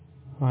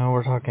Well,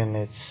 we're talking,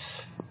 it's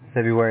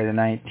February the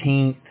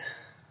 19th,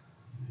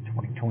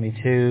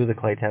 2022, the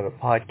Clay Tablet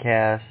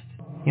Podcast.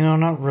 You know, I'm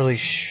not real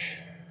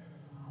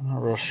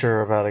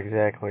sure about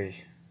exactly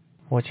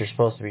what you're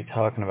supposed to be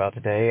talking about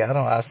today.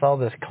 I saw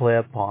this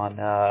clip on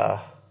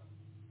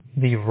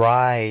the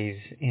rise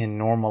in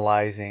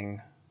normalizing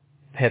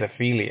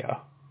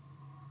pedophilia.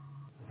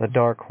 The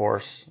Dark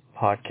Horse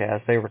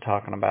podcast, they were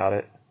talking about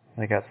it.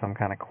 They got some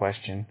kind of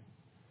question.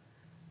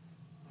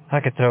 I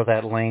could throw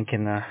that link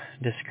in the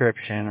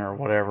description or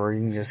whatever.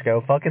 You can just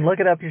go fucking look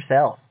it up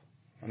yourself.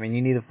 I mean,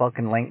 you need a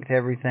fucking link to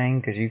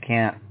everything because you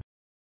can't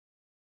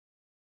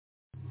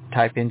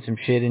type in some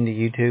shit into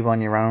YouTube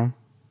on your own.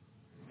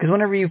 Because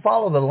whenever you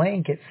follow the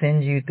link, it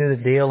sends you through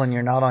the deal and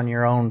you're not on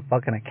your own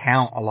fucking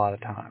account a lot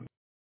of times.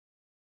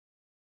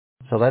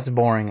 So that's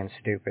boring and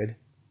stupid.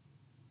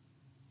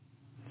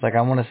 It's like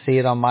I want to see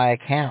it on my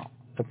account.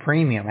 The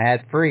premium,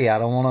 ad-free. I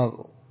don't want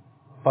to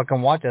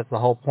fucking watch. That's the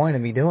whole point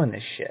of me doing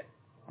this shit.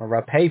 Or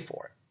I pay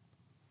for it.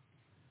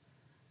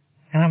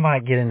 And I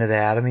might get into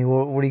that. I mean,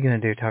 what are you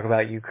going to do? Talk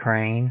about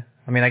Ukraine?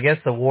 I mean, I guess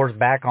the war's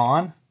back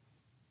on.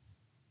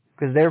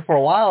 Because there for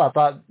a while, I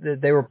thought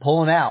that they were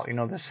pulling out. You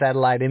know, the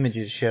satellite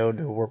images showed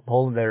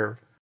they're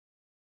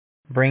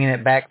bringing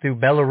it back through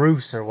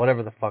Belarus or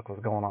whatever the fuck was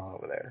going on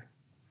over there.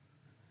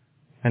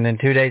 And then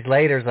 2 days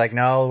later, it's like,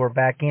 no, we're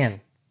back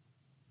in.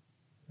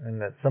 And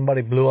that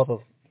somebody blew up a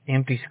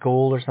empty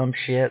school or some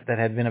shit that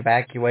had been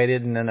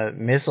evacuated, and then a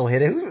missile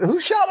hit it. Who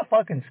shot a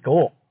fucking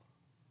school?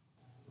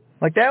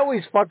 Like, they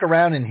always fuck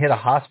around and hit a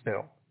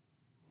hospital.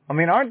 I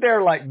mean, aren't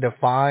there, like,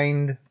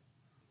 defined,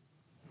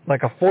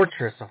 like a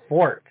fortress, a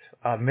fort,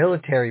 a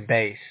military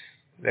base?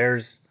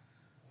 There's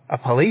a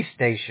police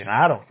station.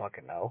 I don't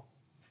fucking know.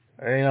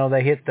 Or, you know,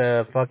 they hit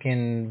the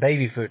fucking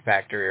baby food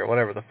factory or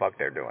whatever the fuck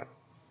they're doing.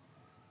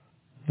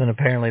 Then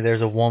apparently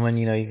there's a woman,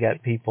 you know, you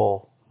got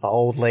people, the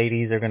old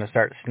ladies are going to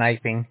start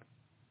sniping.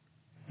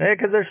 Yeah,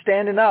 because they're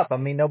standing up. I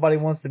mean, nobody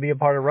wants to be a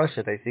part of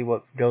Russia. They see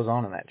what goes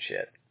on in that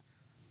shit.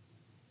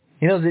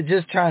 You know, they're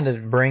just trying to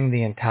bring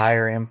the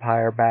entire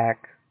empire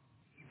back.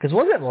 Because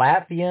wasn't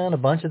Latvia and a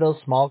bunch of those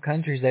small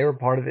countries, they were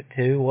part of it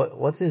too?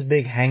 What's his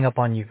big hang-up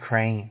on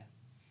Ukraine?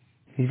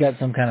 He's got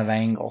some kind of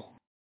angle.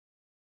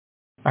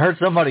 I heard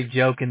somebody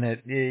joking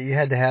that you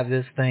had to have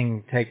this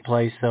thing take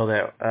place so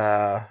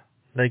that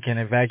they can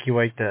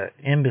evacuate the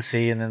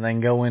embassy and then they can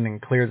go in and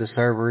clear the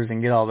servers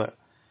and get all the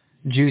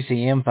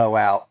juicy info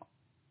out.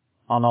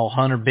 On old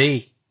Hunter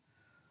B.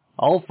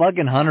 Old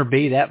fucking Hunter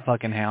B, that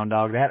fucking hound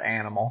dog, that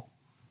animal.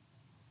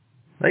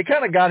 They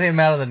kind of got him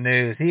out of the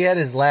news. He had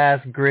his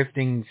last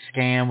grifting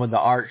scam with the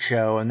art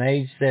show, and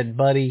they said,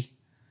 buddy,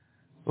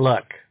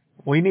 look,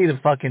 we need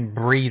a fucking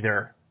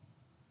breather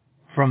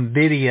from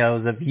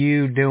videos of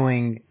you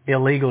doing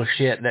illegal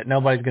shit that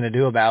nobody's going to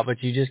do about,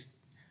 but you just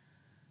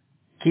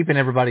keeping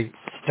everybody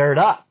stirred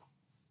up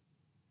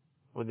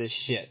with this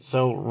shit.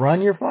 So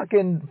run your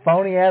fucking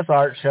phony ass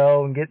art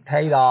show and get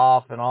paid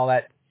off and all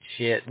that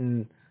shit,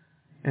 and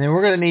then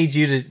we're gonna need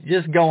you to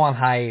just go on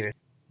hiatus.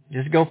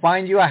 Just go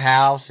find you a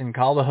house and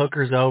call the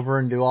hookers over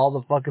and do all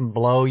the fucking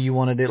blow you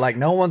want to do. Like,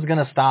 no one's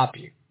gonna stop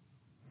you.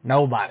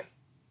 Nobody.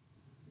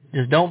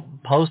 Just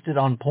don't post it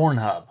on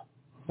Pornhub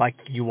like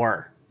you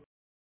were.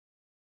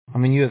 I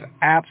mean, you have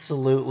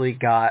absolutely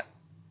got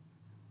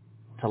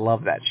to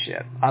love that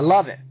shit. I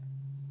love it.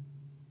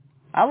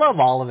 I love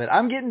all of it.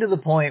 I'm getting to the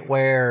point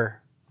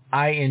where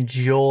I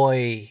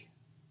enjoy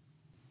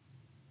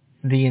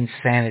the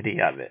insanity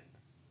of it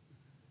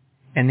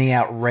and the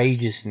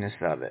outrageousness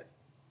of it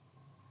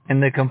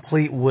and the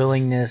complete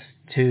willingness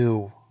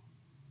to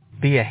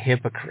be a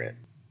hypocrite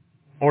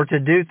or to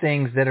do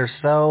things that are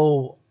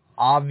so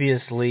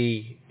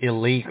obviously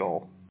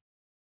illegal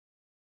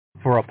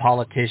for a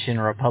politician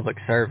or a public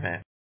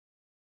servant.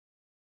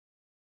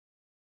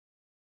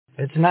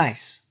 It's nice.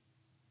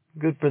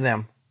 Good for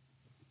them.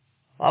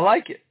 I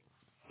like it.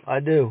 I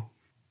do.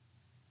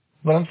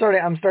 But I'm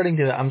starting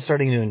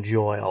to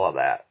enjoy all of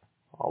that.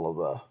 All of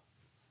the...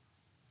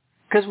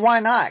 Because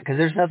why not? Because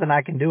there's nothing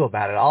I can do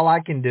about it. All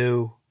I can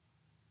do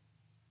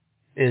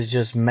is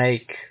just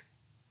make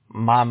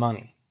my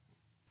money.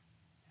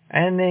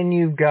 And then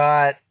you've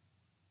got...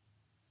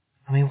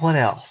 I mean, what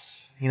else?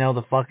 You know,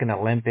 the fucking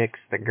Olympics,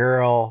 the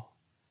girl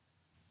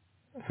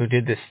who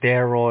did the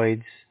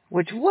steroids.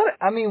 What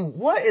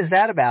is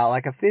that about?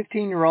 Like a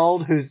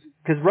 15-year-old who's...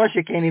 Because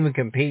Russia can't even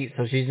compete,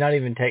 so she's not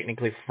even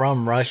technically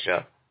from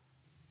Russia.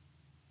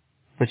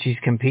 But she's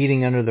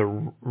competing under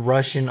the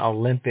Russian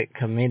Olympic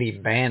Committee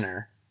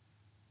banner.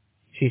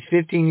 She's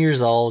 15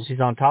 years old,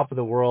 she's on top of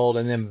the world,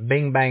 and then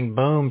bing, bang,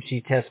 boom,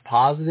 she tests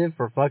positive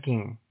for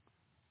fucking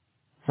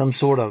some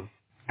sort of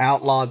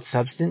outlawed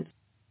substance.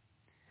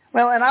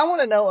 Well, and I want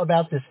to know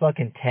about this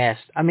fucking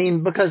test. I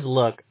mean, because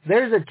look,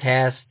 there's a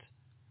test,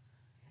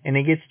 and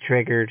it gets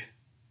triggered.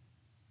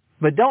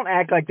 But don't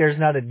act like there's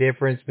not a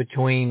difference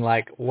between,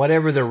 like,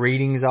 whatever the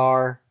readings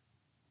are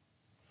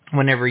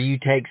whenever you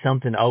take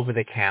something over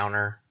the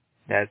counter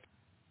that,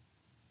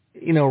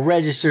 you know,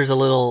 registers a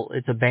little,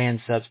 it's a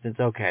banned substance.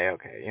 Okay,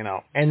 you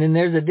know. And then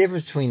there's a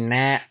difference between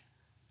that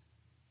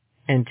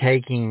and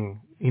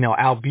taking,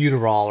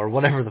 albuterol or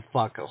whatever the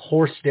fuck, a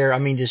horse steroid. I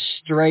mean, just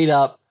straight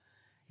up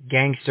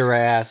gangster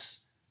ass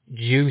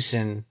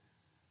juicing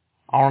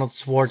Arnold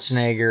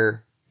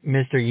Schwarzenegger,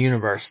 Mr.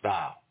 Universe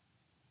style.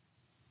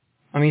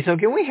 I mean, so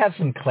can we have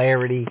some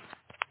clarity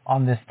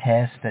on this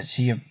test that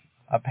she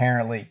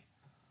apparently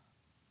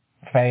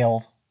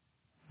failed?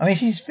 I mean,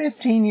 she's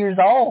 15 years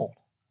old.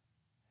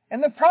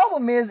 And the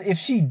problem is, if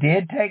she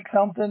did take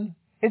something,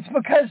 it's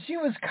because she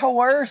was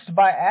coerced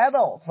by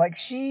adults. Like,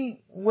 she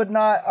would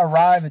not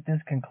arrive at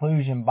this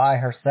conclusion by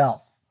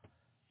herself.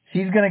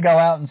 She's going to go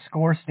out and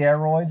score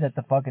steroids at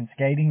the fucking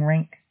skating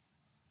rink.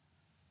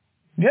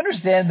 Do you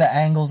understand the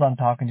angles I'm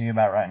talking to you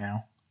about right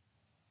now?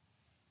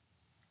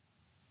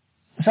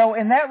 So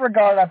in that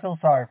regard, I feel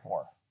sorry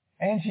for her.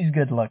 And she's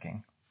good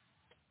looking.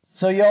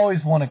 So you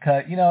always want to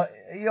cut,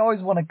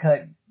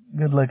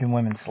 good looking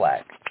women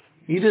slack.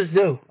 You just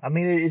do. I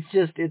mean,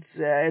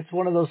 it's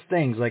one of those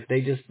things. Like,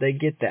 they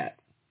get that.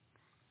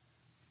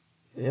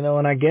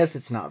 And I guess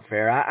it's not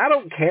fair. I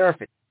don't care if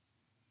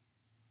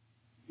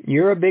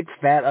you're a big,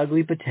 fat,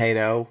 ugly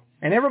potato,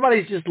 and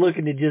everybody's just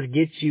looking to just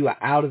get you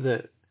out of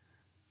the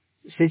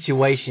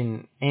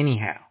situation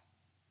anyhow.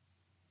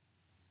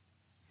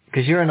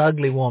 Because you're an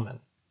ugly woman.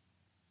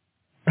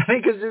 I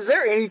mean, because is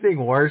there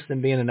anything worse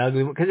than being an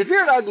ugly woman? Because if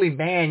you're an ugly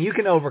man, you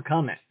can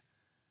overcome it.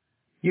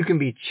 You can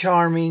be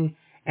charming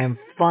and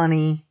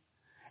funny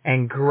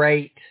and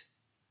great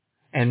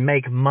and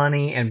make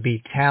money and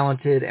be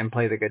talented and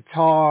play the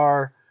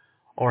guitar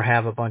or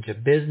have a bunch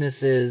of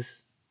businesses.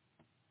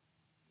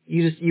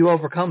 You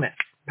overcome it,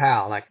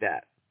 pal, like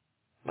that.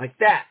 Like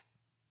that.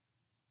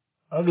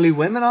 Ugly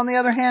women, on the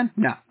other hand,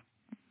 no.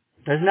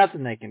 There's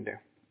nothing they can do.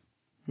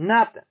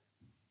 Nothing.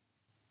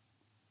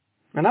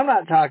 And I'm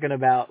not talking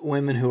about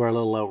women who are a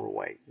little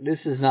overweight. This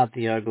is not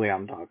the ugly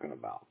I'm talking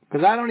about.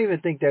 Because I don't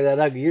even think they're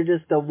that ugly. You're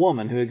just a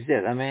woman who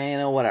exists. I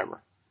mean,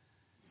 whatever.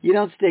 You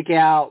don't stick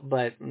out,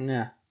 but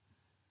nah.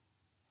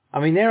 I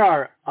mean, there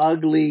are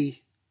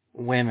ugly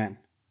women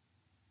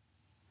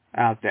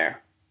out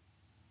there.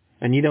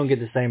 And you don't get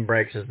the same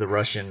breaks as the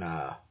Russian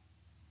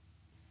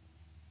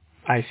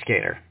ice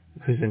skater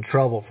who's in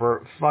trouble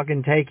for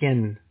fucking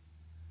taking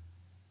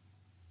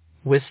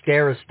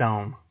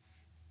Wisterostone.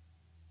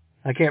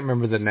 I can't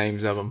remember the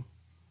names of them.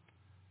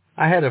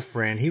 I had a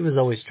friend. He was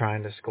always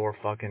trying to score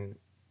fucking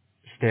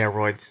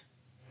steroids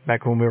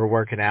back when we were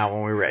working out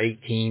when we were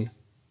 18.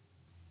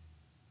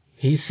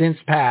 He's since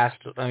passed,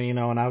 and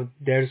I would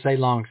dare to say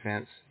long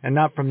since. And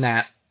not from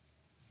that.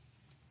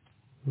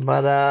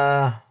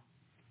 But,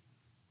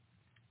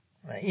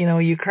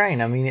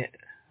 Ukraine, I mean,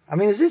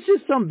 is this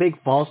just some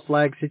big false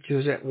flag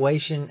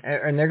situation?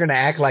 And they're going to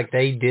act like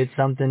they did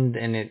something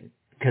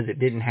because it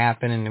didn't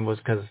happen and it was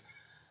because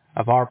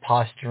of our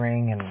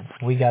posturing and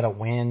we got to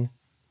win?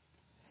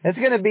 It's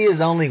going to be his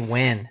only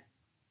win.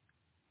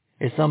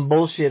 It's some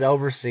bullshit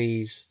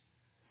overseas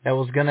that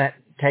was going to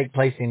take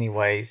place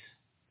anyways.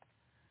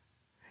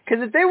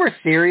 Because if they were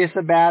serious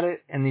about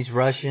it, and these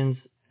Russians,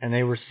 and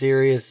they were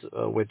serious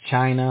with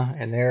China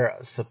and their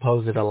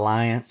supposed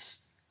alliance,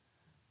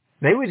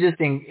 they would just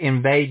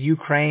invade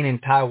Ukraine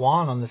and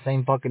Taiwan on the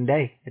same fucking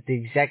day. At the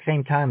exact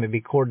same time, it'd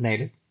be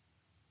coordinated.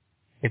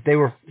 If they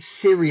were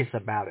serious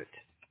about it.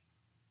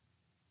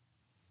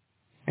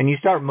 And you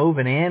start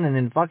moving in, and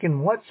then fucking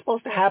what's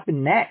supposed to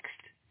happen next?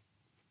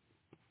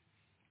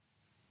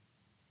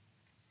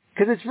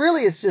 Because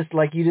it's just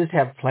like you just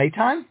have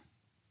playtime?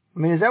 I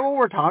mean, is that what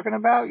we're talking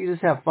about? You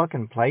just have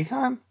fucking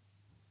playtime?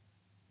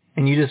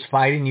 And you just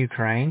fight in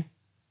Ukraine?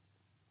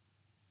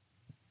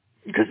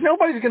 Because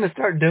nobody's going to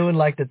start doing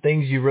like the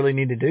things you really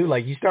need to do.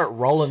 Like you start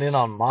rolling in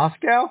on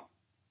Moscow?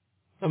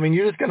 I mean,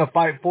 you're just going to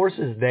fight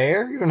forces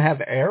there? You're going to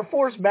have Air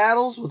Force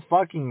battles with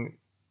fucking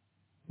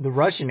the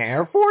Russian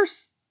Air Force?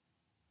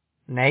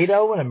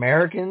 NATO and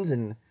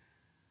Americans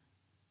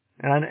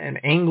and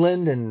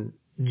England and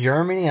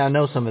Germany. I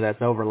know some of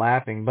that's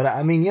overlapping, but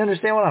I mean, you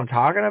understand what I'm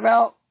talking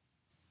about?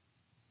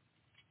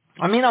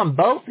 I mean, on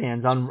both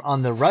ends,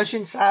 on the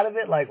Russian side of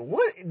it, like,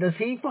 what does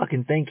he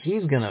fucking think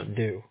he's gonna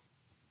do?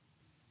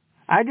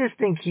 I just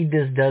think he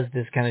just does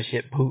this kind of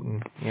shit,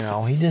 Putin.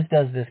 He just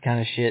does this kind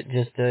of shit.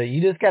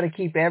 You just got to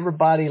keep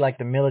everybody, like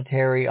the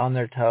military, on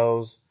their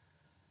toes.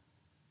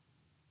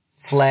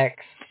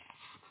 Flex.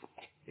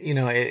 It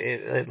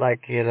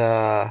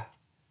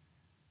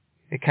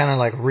kind of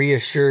like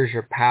reassures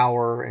your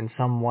power in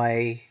some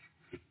way,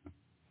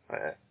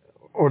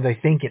 or they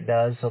think it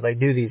does, so they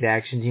do these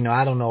actions.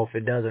 I don't know if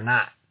it does or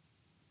not.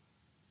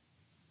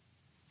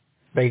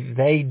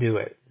 They do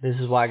it. This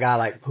is why a guy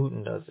like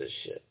Putin does this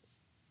shit.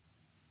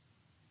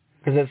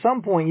 Because at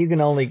some point you can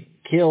only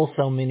kill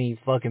so many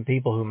fucking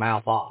people who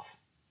mouth off.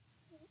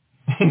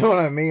 You know what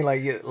I mean?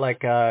 Like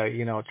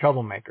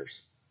troublemakers.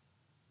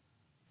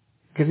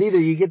 Because either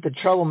you get the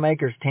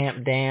troublemakers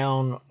tamped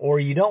down, or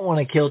you don't want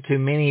to kill too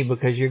many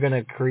because you're going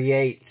to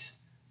create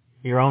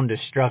your own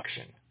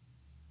destruction.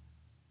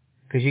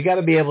 Because you got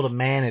to be able to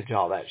manage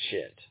all that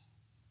shit.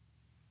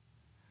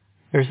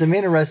 There's some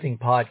interesting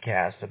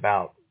podcasts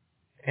about,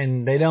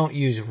 and they don't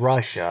use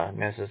Russia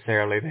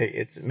necessarily.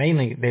 It's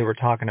mainly they were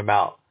talking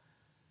about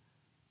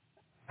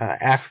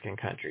African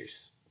countries,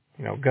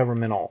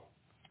 governmental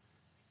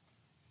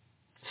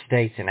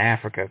states in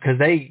Africa, because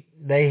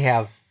they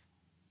have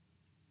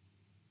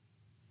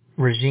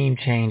regime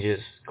changes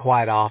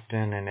quite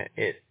often, and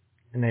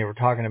and they were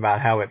talking about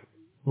how it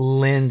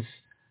lends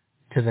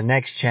to the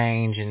next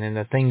change, and then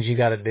the things you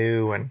got to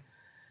do, and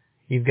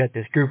you've got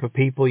this group of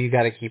people you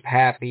got to keep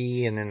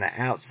happy, and then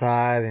the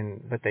outside,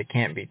 but they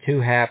can't be too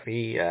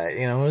happy.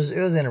 It was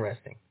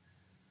interesting.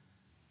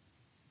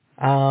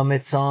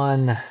 It's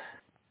on,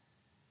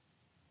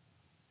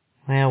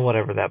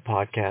 whatever that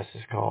podcast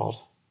is called,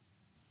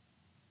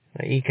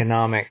 the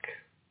economic.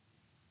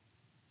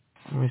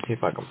 Let me see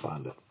if I can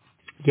find it.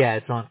 Yeah,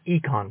 it's on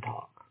Econ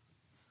Talk.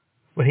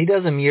 But he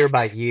does them year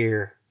by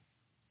year.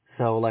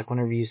 So, like,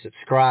 whenever you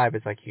subscribe,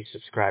 it's like you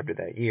subscribe to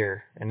that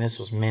year. And this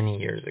was many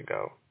years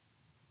ago.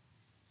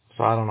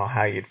 So I don't know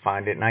how you'd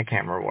find it, and I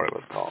can't remember what it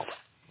was called.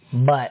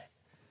 But,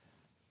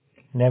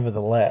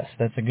 nevertheless,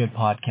 that's a good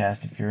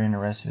podcast if you're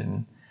interested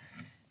in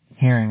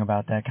hearing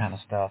about that kind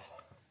of stuff.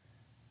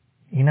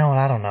 You know what?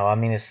 I don't know. I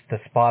mean, it's the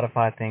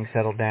Spotify thing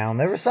settled down.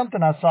 There was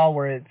something I saw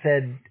where it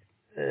said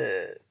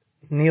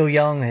Neil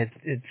Young had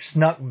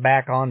snuck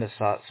back onto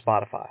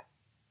Spotify.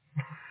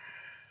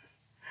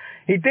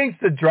 He thinks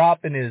the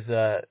drop in his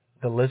the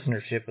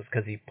listenership was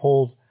because he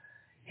pulled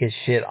his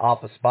shit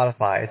off of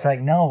Spotify. It's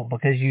like, no,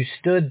 because you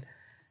stood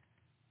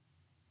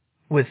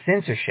with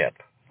censorship.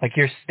 Like,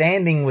 you're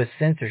standing with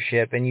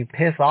censorship, and you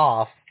piss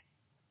off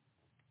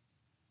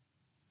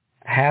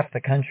half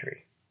the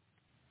country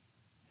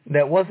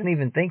that wasn't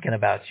even thinking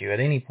about you at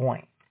any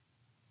point.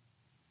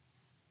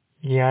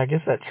 Yeah, I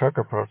guess that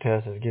trucker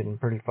protest is getting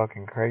pretty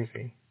fucking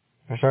crazy.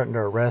 They're starting to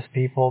arrest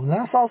people. And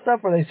I saw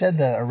stuff where they said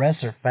the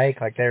arrests are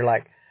fake. Like, they're,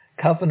 like,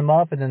 cuffing them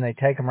up, and then they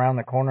take them around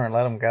the corner and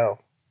let them go.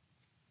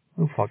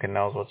 Who fucking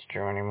knows what's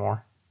true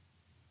anymore?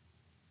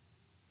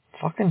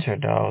 Fucking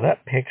Trudeau.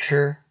 That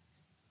picture.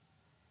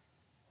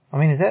 I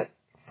mean, is that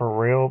for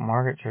real,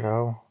 Margaret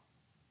Trudeau?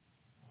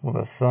 With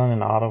a son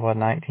in Ottawa,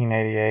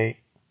 1988.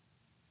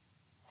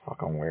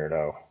 Fucking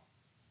weirdo.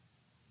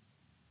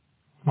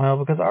 Well,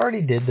 because I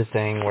already did the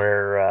thing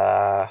where,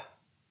 I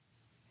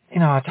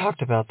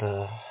talked about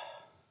the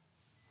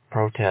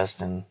protest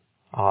in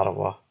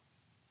Ottawa.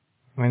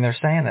 I mean, they're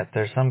saying that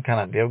there's some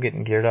kind of deal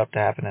getting geared up to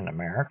happen in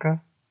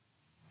America.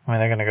 I mean,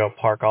 they're going to go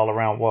park all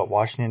around,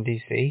 Washington,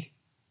 D.C.?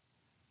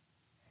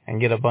 And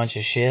get a bunch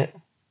of shit?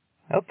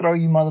 They'll throw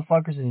you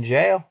motherfuckers in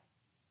jail.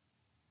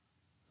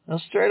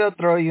 They'll straight up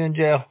throw you in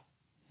jail.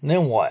 And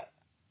then what?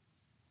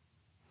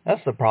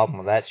 That's the problem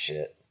with that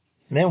shit.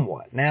 Then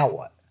what? Now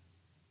what?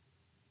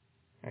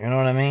 You know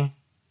what I mean?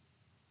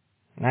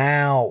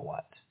 Now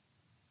what?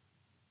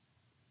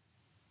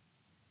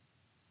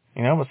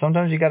 But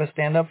sometimes you gotta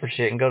stand up for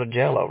shit and go to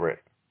jail over it.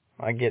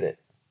 I get it.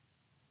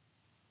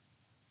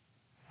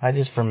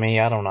 For me,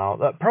 I don't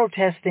know.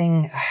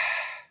 Protesting,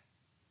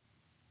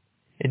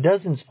 it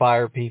does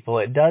inspire people.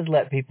 It does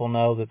let people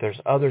know that there's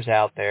others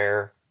out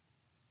there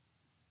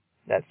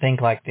that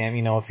think like them.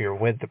 If you're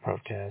with the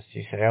protest,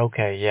 you say,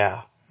 okay,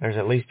 yeah, there's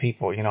at least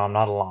people, I'm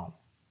not alone.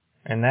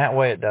 And that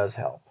way it does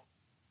help.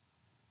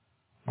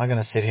 I'm not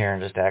going to sit here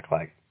and just act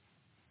like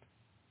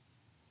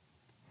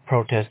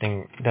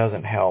protesting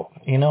doesn't help.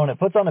 And it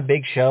puts on a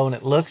big show and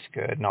it looks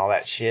good and all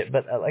that shit.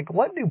 But,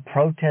 what do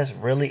protests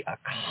really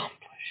accomplish?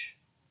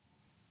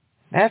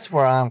 That's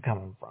where I'm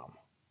coming from.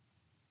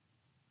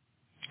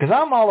 Because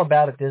I'm all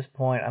about, at this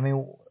point, I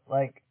mean,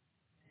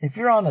 if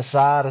you're on the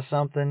side of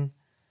something,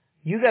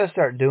 you got to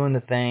start doing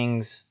the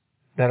things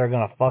that are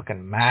going to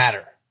fucking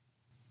matter.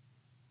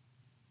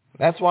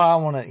 That's why I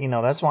want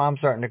to, that's why I'm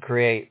starting to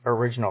create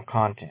original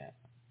content.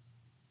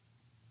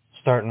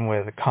 Starting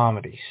with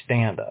comedy,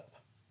 stand-up.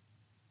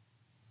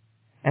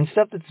 And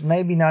stuff that's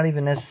maybe not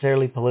even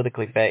necessarily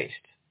politically based.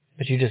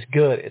 But you're just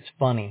good, it's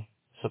funny,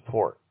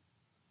 support.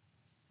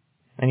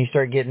 And you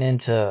start getting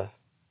into,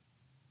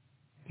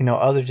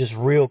 other just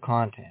real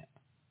content.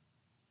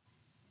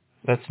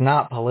 That's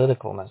not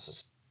political necessarily.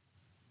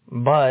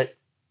 But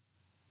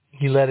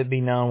you let it be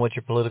known what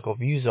your political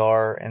views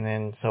are, and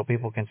then so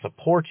people can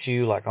support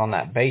you, on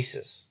that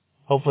basis.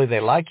 Hopefully they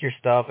like your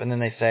stuff, and then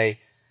they say,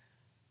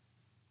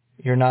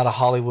 you're not a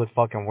Hollywood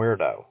fucking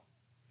weirdo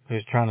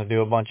who's trying to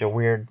do a bunch of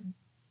weird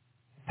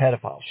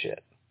pedophile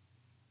shit.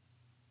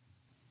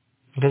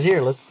 Because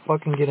here, let's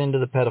fucking get into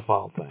the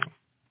pedophile thing.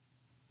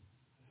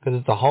 Because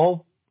it's a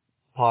whole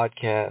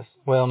podcast.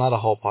 Well, not a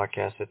whole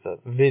podcast. It's a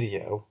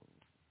video.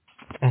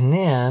 And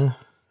then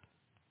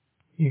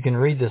you can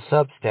read the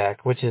Substack,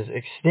 which is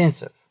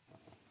extensive.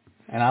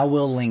 And I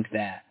will link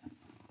that.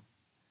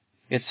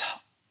 It's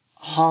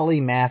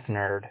Holly Math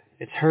Nerd.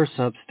 It's her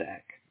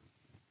Substack.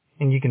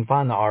 And you can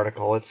find the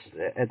article. It's,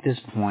 at this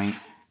point,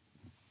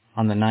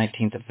 on the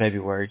 19th of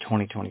February,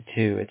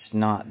 2022. It's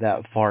not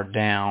that far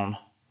down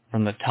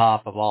from the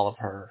top of all of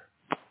her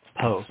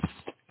posts.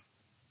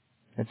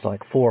 It's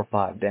like 4 or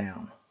 5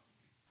 down.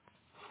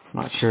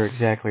 I'm not sure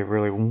exactly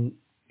really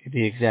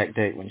the exact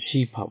date when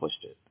she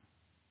published it.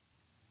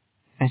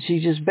 And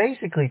she's just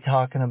basically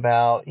talking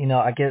about,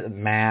 I get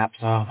maps.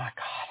 Oh my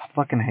God, I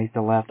fucking hate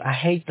the left. I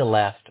hate the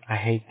left. I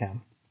hate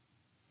them.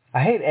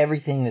 I hate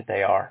everything that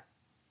they are.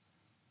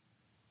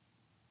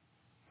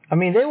 I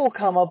mean, they will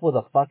come up with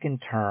a fucking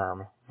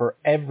term for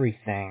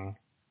everything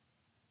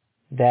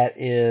that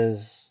is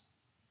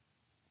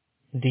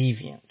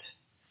deviant,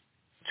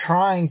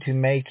 trying to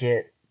make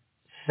it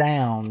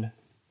sound,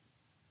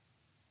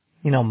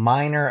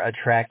 minor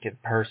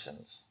attracted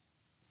persons.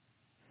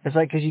 It's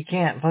like, because you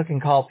can't fucking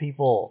call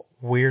people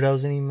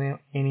weirdos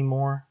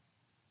anymore,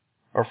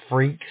 or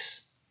freaks,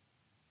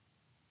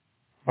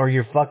 or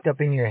you're fucked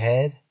up in your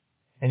head,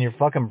 and your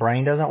fucking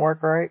brain doesn't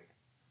work right.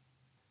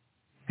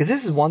 Because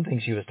this is one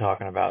thing she was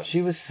talking about.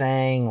 She was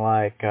saying,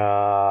 like,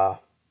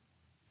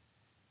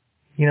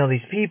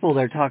 these people,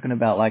 they're talking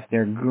about, like,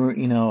 they're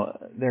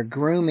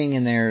grooming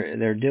and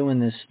they're doing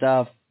this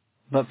stuff,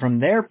 but from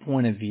their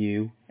point of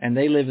view, and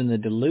they live in the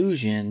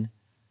delusion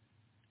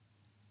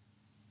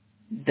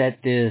that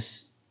this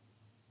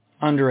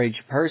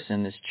underage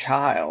person, this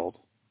child,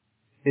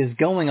 is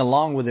going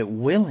along with it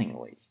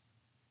willingly.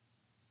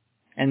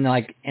 And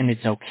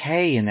it's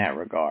okay in that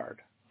regard.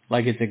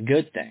 Like, it's a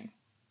good thing.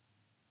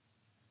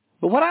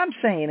 But what I'm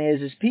saying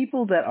is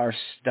people that are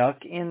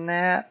stuck in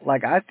that,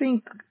 like, I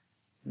think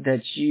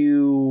that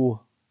it's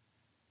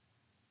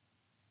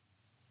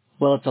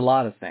a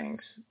lot of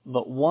things,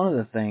 but one of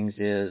the things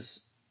is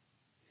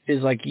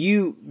like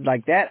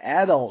that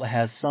adult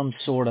has some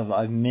sort of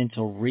a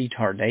mental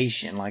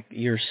retardation, like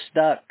you're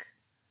stuck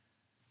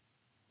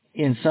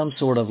in some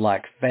sort of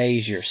like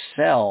phase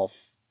yourself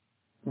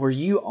where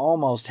you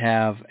almost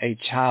have a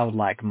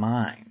childlike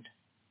mind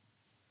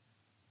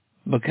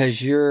because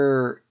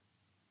you're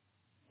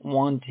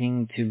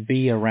wanting to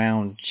be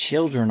around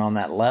children on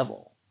that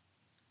level.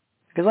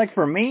 Because, like,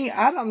 for me,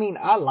 I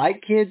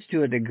like kids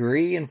to a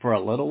degree and for a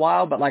little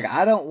while, but, like,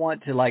 I don't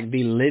want to, like,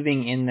 be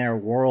living in their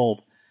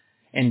world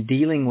and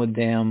dealing with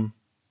them,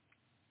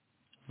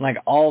 like,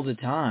 all the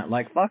time.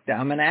 Like, fuck that.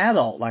 I'm an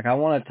adult. Like, I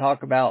want to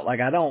talk about,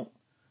 like,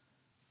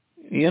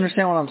 you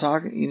understand what I'm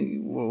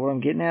what I'm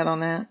getting at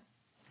on that?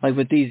 Like,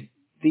 with these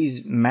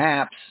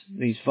maps,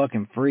 these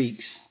fucking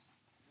freaks,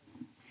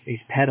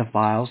 these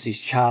pedophiles, these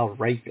child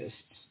rapists,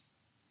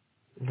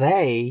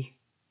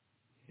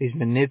 these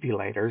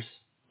manipulators,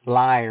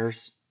 liars,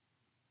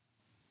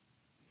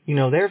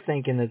 they're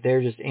thinking that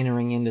they're just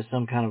entering into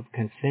some kind of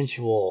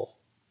consensual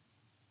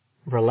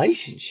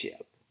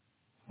relationship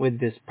with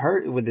this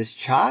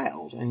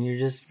child, and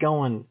you're just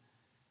going,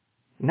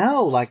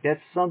 no, like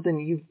that's something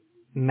you've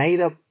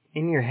made up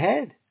in your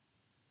head.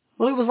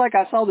 Well, it was like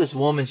I saw this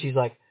woman, she's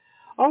like,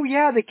 oh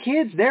yeah, the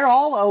kids, they're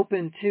all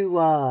open to,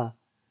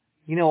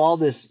 all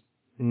this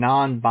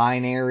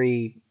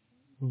non-binary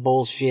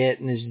bullshit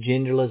and this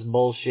genderless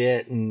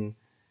bullshit and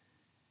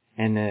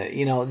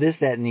this,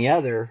 that, and the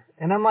other.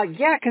 And I'm like,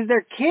 yeah, because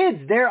they're kids.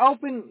 They're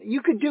open.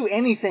 You could do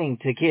anything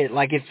to kids.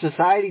 Like, if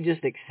society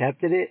just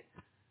accepted it,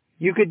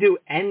 you could do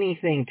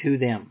anything to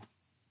them.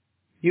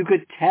 You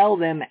could tell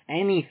them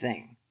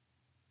anything.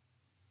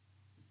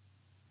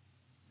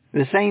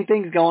 The same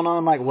thing's going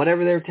on, like,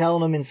 whatever they're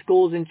telling them in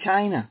schools in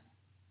China.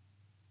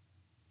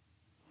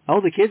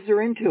 Oh, the kids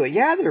are into it.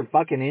 Yeah, they're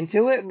fucking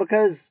into it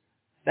because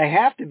they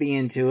have to be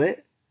into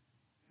it.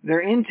 They're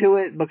into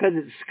it because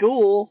it's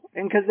school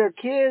and because they're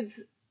kids.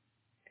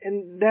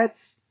 And that's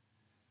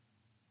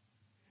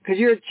because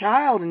you're a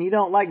child and you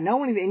don't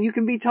know anything and you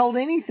can be told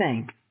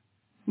anything.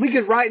 We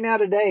could right now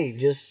today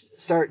just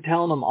start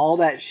telling them all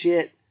that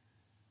shit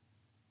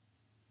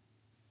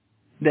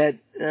that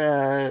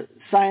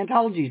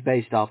Scientology's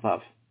based off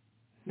of.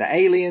 The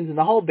aliens and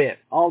the whole bit.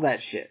 All that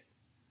shit.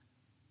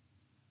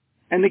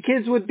 And the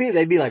kids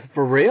they'd be like,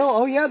 for real?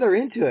 Oh yeah, they're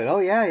into it. Oh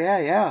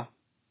yeah.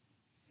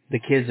 The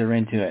kids are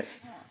into it.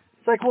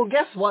 It's like, well,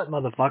 guess what,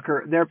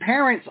 motherfucker? Their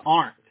parents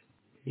aren't.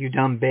 You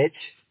dumb bitch.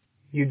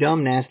 You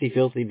dumb, nasty,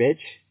 filthy bitch.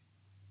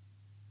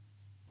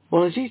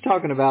 Well, and she's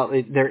talking about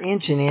they're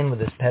inching in with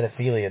this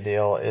pedophilia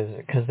deal is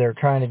because they're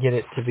trying to get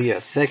it to be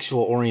a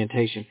sexual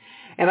orientation.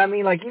 And I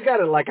mean, like, you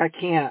gotta, like, I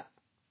can't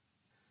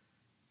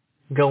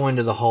go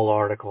into the whole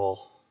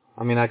article.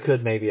 I mean, I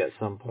could maybe at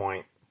some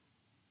point.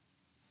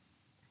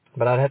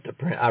 But I'd have to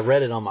print. I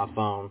read it on my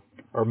phone.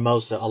 Or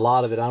a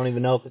lot of it. I don't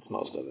even know if it's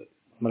most of it.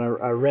 But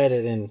I read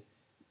it and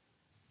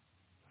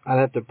I'd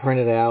have to print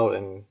it out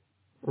and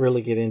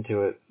really get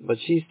into it. But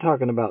she's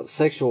talking about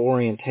sexual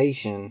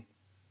orientation,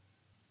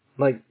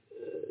 like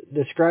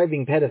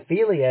describing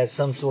pedophilia as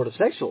some sort of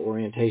sexual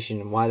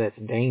orientation and why that's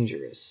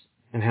dangerous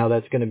and how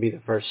that's going to be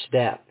the first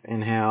step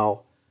and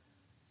how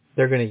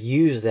they're going to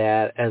use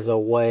that as a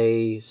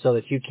way so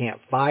that you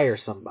can't fire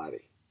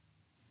somebody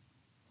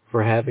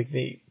for having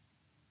the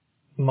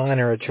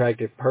minor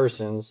attractive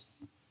persons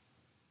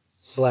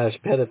 /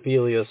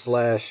 pedophilia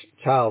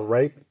 /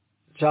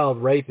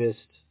 child rapist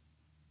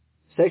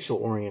sexual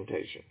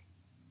orientation.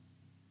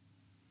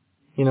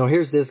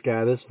 Here's this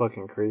guy, this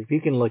fucking creep. You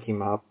can look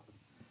him up.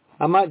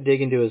 I might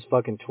dig into his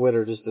fucking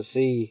Twitter just to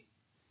see,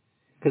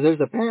 because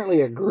there's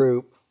apparently a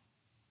group,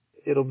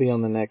 it'll be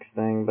on the next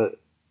thing, but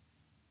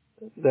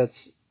that's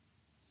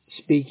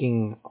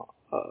speaking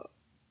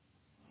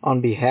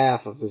on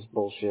behalf of this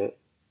bullshit.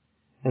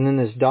 And then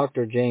this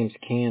Dr. James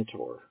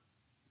Cantor.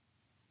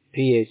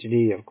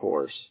 PhD, of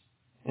course.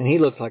 And he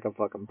looks like a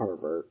fucking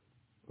pervert.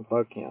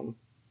 Fuck him.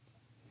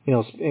 You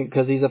know,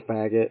 because he's a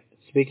faggot.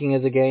 Speaking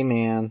as a gay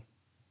man.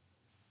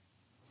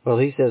 Well,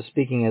 he says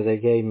speaking as a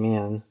gay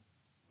man,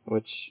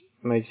 which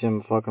makes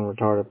him a fucking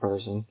retarded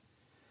person.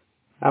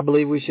 I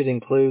believe we should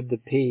include the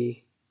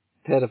P,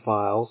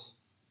 pedophiles.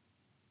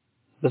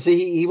 But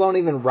see, he won't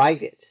even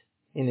write it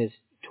in his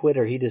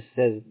Twitter. He just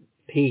says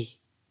P.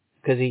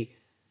 Because he's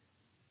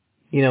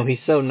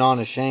so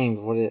non-ashamed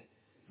of what it...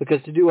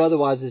 Because to do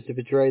otherwise is to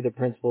betray the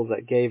principles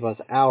that gave us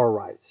our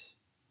rights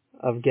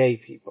of gay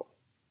people.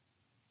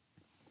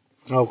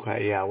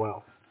 Okay, yeah,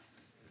 well.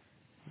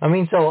 I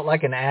mean, so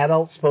like an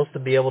adult's supposed to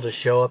be able to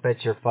show up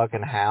at your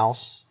fucking house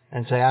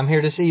and say, I'm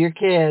here to see your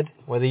kid,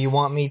 whether you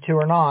want me to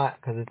or not,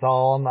 because it's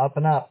all on the up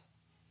and up.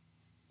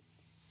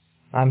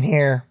 I'm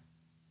here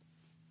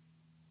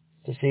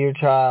to see your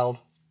child.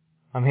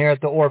 I'm here at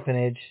the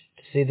orphanage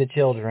to see the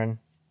children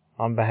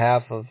on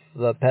behalf of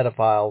the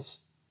pedophiles.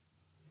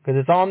 Because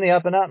it's on the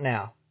up and up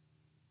now.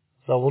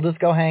 So we'll just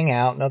go hang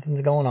out.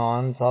 Nothing's going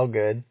on. It's all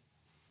good.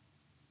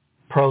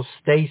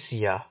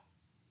 Prostasia.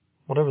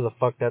 Whatever the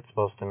fuck that's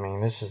supposed to mean.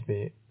 This is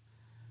the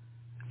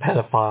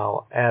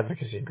pedophile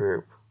advocacy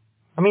group.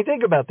 I mean,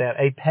 think about that.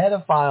 A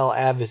pedophile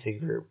advocacy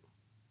group.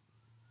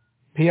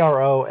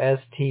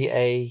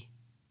 Prostasia.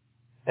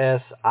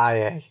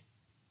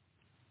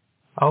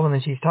 Oh, and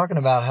then she's talking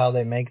about how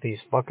they make these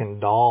fucking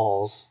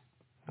dolls.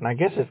 And I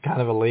guess it's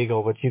kind of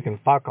illegal, but you can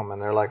fuck them, and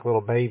they're like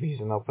little babies,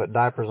 and they'll put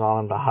diapers on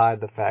them to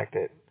hide the fact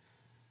that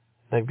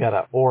they've got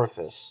an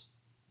orifice.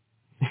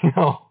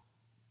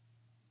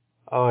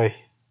 Oy.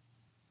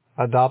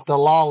 Adopt a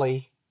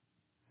lolly.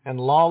 And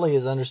lolly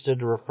is understood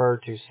to refer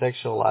to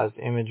sexualized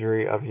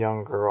imagery of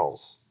young girls.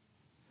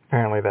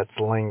 Apparently that's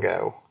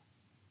lingo.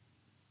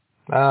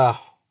 I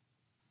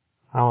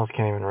almost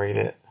can't even read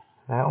it.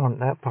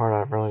 That part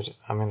I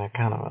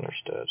kind of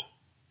understood.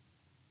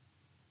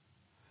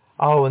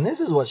 Oh, and this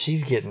is what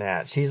she's getting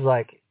at. She's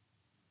like,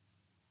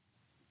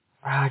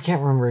 I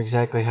can't remember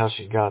exactly how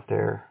she got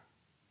there.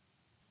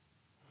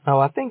 Oh,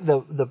 I think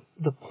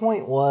the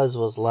point was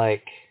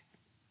like,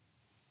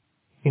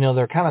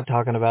 they're kind of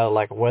talking about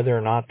like whether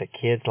or not the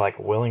kid's like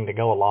willing to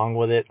go along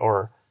with it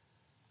or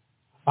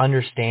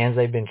understands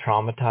they've been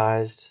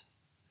traumatized.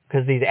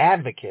 Because these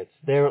advocates,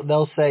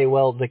 they'll say,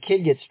 well, the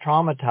kid gets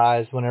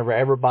traumatized whenever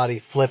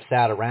everybody flips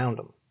out around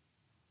them.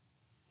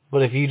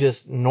 But if you just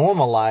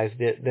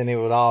normalized it, then it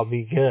would all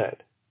be good.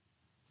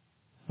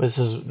 This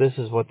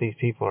is what these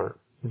people are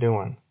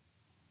doing.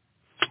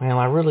 Man,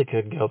 I really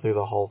could go through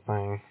the whole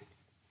thing.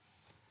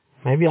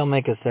 Maybe I'll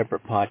make a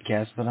separate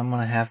podcast, but I'm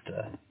going to have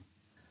to...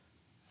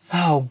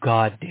 Oh,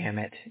 God damn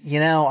it.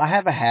 I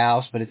have a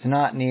house, but it's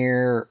not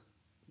near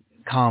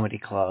comedy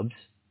clubs.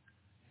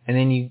 And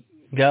then you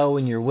go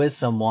and you're with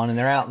someone, and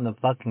they're out in the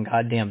fucking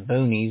goddamn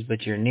boonies,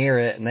 but you're near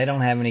it, and they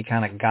don't have any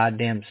kind of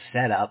goddamn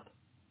setup.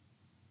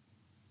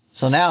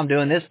 So now I'm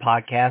doing this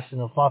podcast in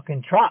a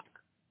fucking truck.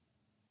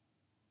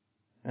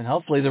 And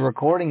hopefully the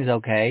recording's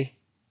okay.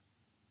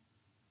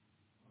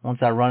 Once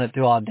I run it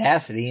through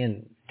Audacity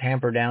and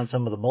tamper down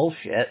some of the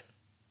bullshit.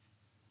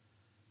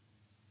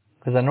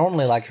 Because I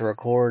normally like to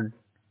record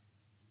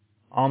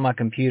on my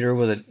computer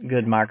with a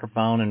good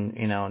microphone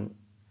and,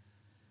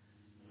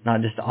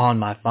 not just on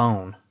my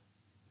phone.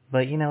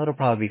 But, it'll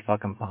probably be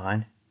fucking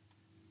fine.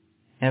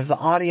 And if the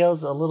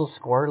audio's a little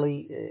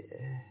squirrely...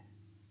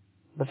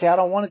 But see, I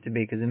don't want it to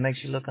be because it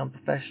makes you look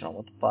unprofessional.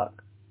 What the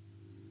fuck?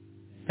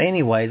 But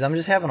anyways, I'm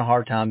just having a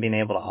hard time being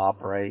able to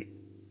operate.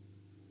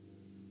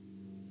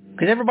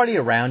 Because everybody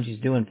around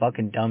you's doing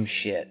fucking dumb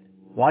shit.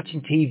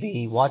 Watching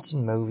TV,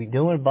 watching movie,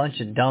 doing a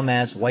bunch of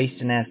dumbass,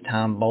 wasting-ass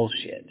time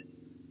bullshit.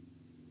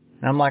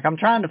 And I'm like, I'm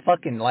trying to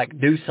fucking,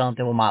 do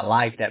something with my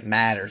life that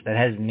matters, that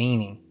has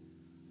meaning.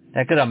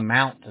 That could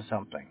amount to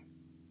something.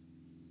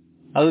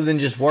 Other than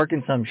just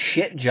working some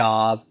shit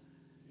job,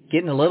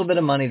 getting a little bit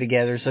of money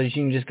together so that you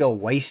can just go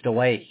waste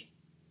away.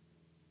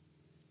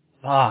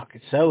 Fuck,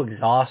 it's so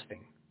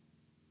exhausting.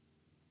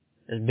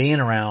 Just being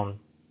around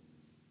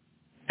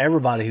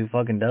everybody who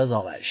fucking does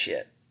all that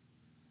shit.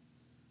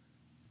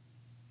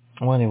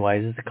 Well,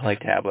 anyways, it's the Clay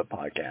Tablet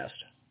Podcast.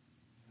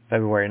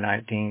 February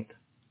 19th.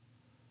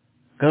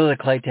 Go to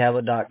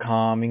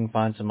theclaytablet.com. You can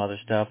find some other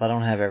stuff. I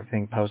don't have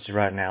everything posted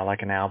right now,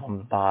 like an album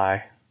to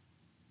buy.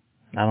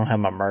 I don't have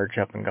my merch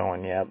up and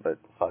going yet, but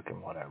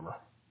fucking whatever.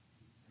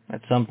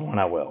 At some point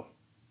I will.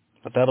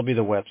 But that'll be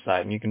the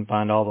website, and you can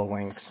find all the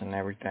links and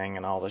everything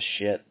and all the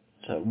shit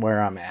to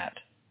where I'm at.